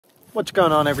What's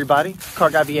going on, everybody? Car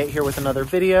Guy V8 here with another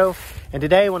video. And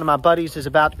today one of my buddies is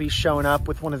about to be showing up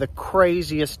with one of the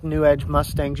craziest new edge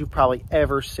Mustangs you've probably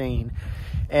ever seen.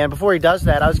 And before he does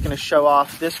that, I was going to show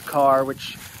off this car,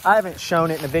 which I haven't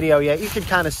shown it in a video yet. You can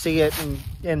kind of see it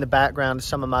in the background of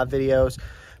some of my videos.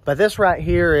 But this right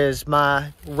here is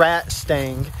my Rat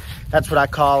Stang. That's what I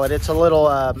call it. It's a little,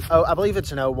 I believe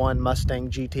it's an 01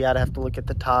 Mustang GT. I'd have to look at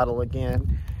the title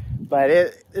again. But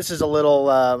this is a little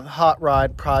hot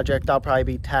rod project I'll probably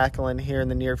be tackling here in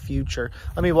the near future.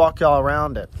 Let me walk y'all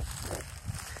around it.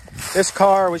 This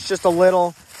car was just a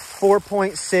little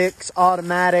 4.6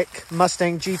 automatic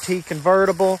Mustang GT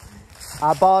convertible.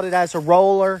 I bought it as a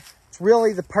roller. It's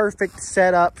really the perfect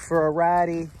setup for a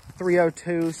ratty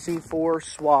 302 C4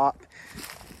 swap.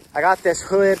 I got this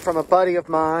hood from a buddy of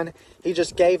mine. He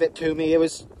just gave it to me. It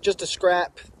was just a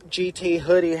scrap GT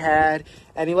hood he had,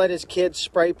 and he let his kids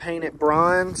spray paint it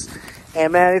bronze.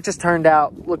 And man, it just turned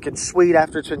out looking sweet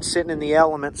after it's been sitting in the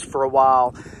elements for a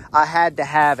while. I had to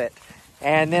have it.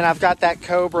 And then I've got that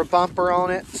Cobra bumper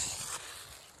on it.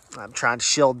 I'm trying to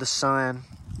shield the sun.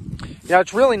 You know,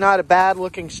 it's really not a bad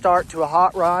looking start to a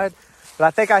hot rod, but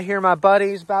I think I hear my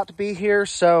buddy's about to be here,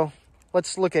 so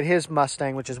let's look at his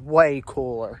Mustang, which is way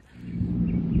cooler.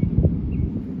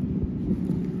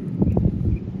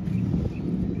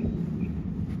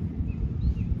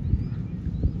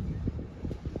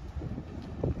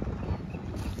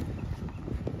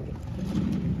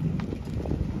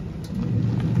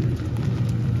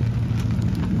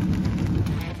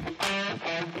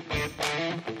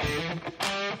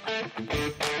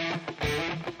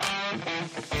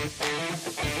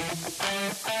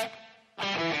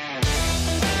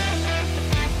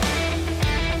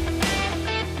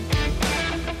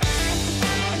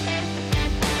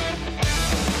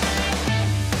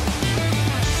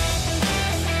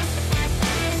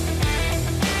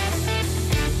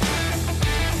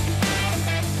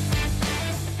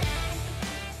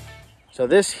 So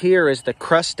this here is the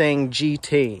Krustang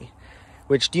GT,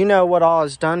 which, do you know what all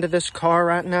is done to this car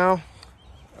right now?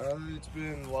 It's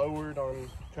been lowered on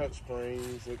cut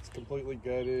springs. It's completely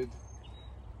gutted.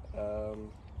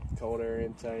 Cold air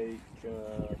intake,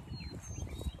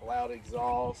 loud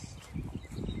exhaust.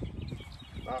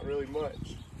 Not really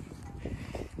much.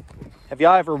 Have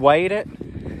y'all ever weighed it?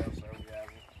 No, sir, we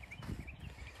haven't.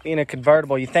 Being a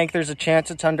convertible, you think there's a chance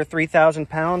it's under 3,000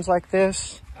 pounds like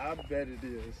this? I bet it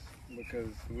is, because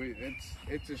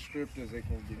it's as stripped as it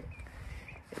can get.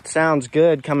 It sounds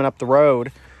good coming up the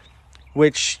road,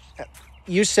 which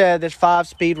you said that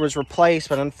 5-speed was replaced,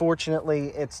 but unfortunately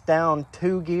it's down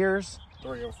 2 gears.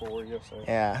 3 or 4, yes, sir.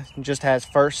 Yeah, it just has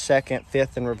first, second,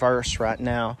 fifth, and reverse right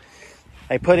now.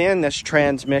 They put in this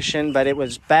transmission, but it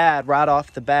was bad right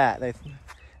off the bat. That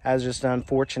was just an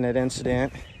unfortunate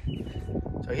incident.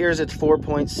 So here's its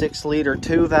 4.6 liter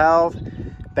 2 valve,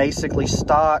 basically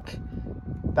stock.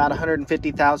 About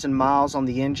 150,000 miles on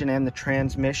the engine and the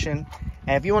transmission.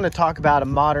 And if you want to talk about a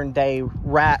modern day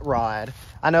rat rod,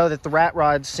 I know that the rat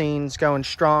rod scene's going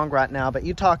strong right now, but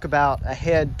you talk about a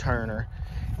head turner.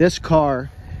 This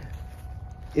car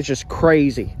is just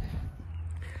crazy.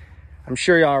 I'm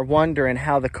sure y'all are wondering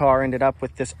how the car ended up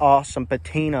with this awesome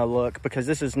patina look, because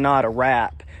this is not a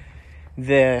wrap.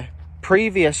 The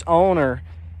previous owner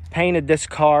painted this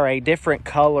car a different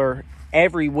color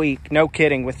every week, no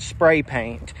kidding, with spray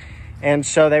paint. And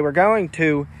so they were going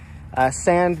to they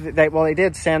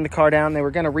did sand the car down. They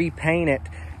were going to repaint it,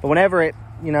 but whenever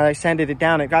they sanded it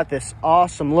down, it got this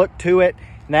awesome look to it,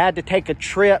 and they had to take a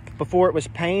trip before it was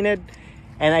painted,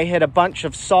 and they hit a bunch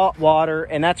of salt water,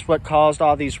 and that's what caused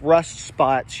all these rust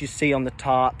spots you see on the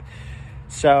top.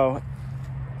 So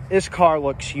this car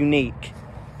looks unique.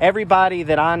 Everybody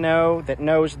that I know that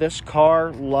knows this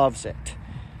car loves it.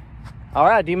 All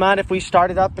right, do you mind if we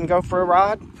start it up and go for a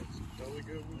ride? Totally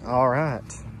good. All right.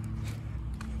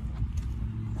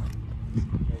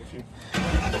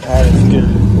 That is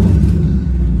good.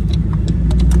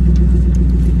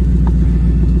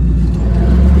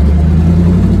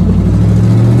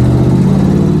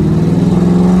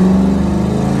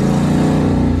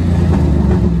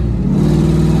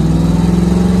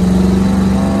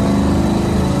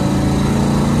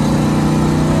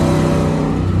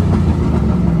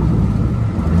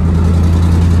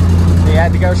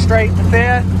 Had to go straight to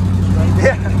fifth.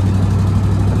 Yeah.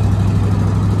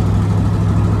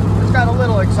 It's got a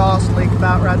little exhaust leak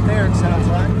about right there, it sounds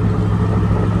like.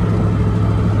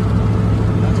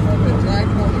 That's from the drag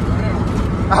on the ground.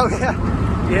 Oh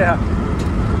yeah. Yeah.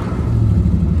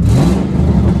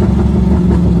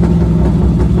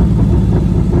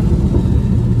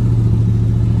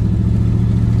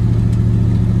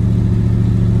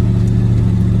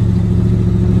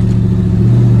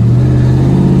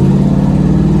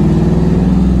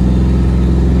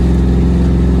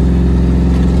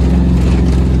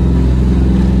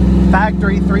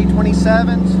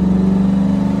 27s.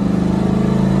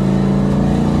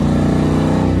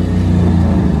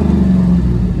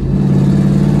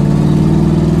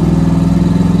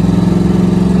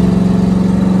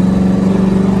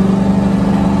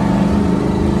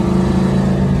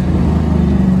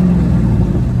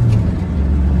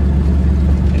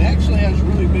 It actually has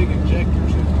really big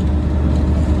injectors in it.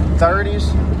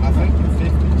 30s? I think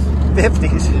they're 50s.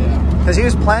 50s? Yeah. Because he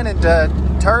was planning to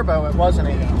turbo it, wasn't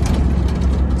he? Yeah.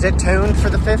 Is it tuned for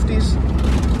the 50s? No.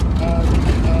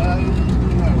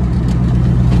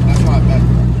 That's not bad.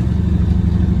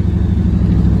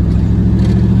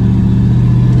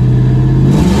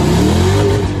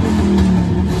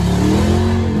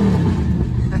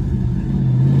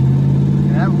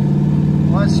 That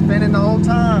was spinning the whole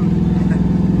time.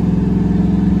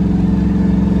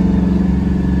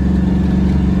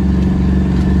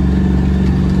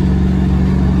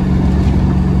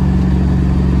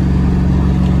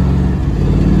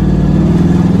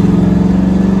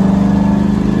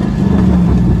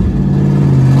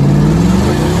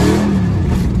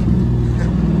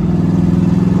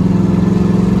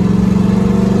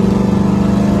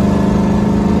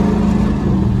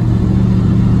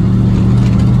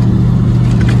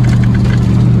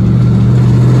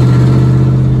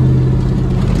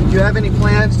 Do you have any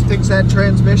plans to fix that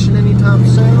transmission anytime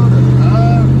soon?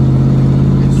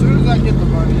 As soon as I get the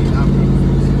money, I'm gonna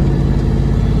fix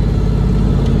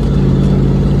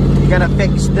it. You gonna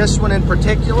fix this one in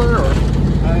particular, or?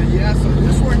 Yeah, so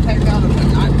this one came out of the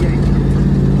 98.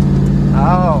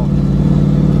 Oh,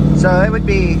 so it would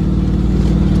be,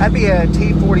 that'd be a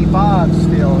T45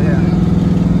 still, yeah.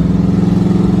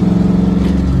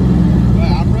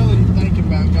 But I'm really thinking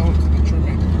about going to the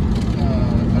trimming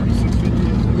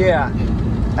 3650. Yeah,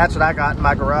 that's what I got in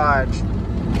my garage.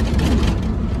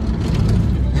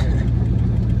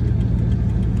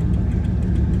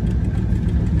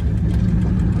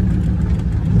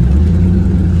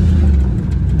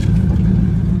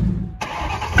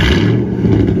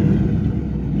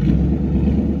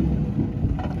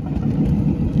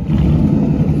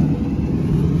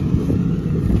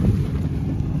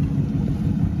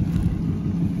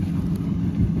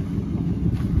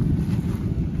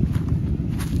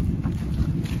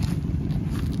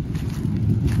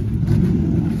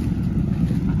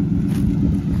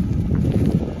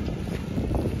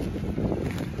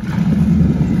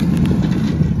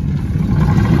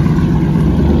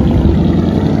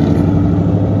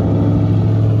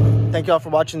 Thank y'all for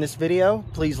watching this video.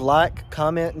 Please like,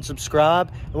 comment, and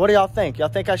subscribe. And what do y'all think? Y'all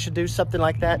think I should do something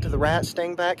like that to the rat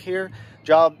sting back here? Would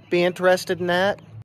y'all be interested in that?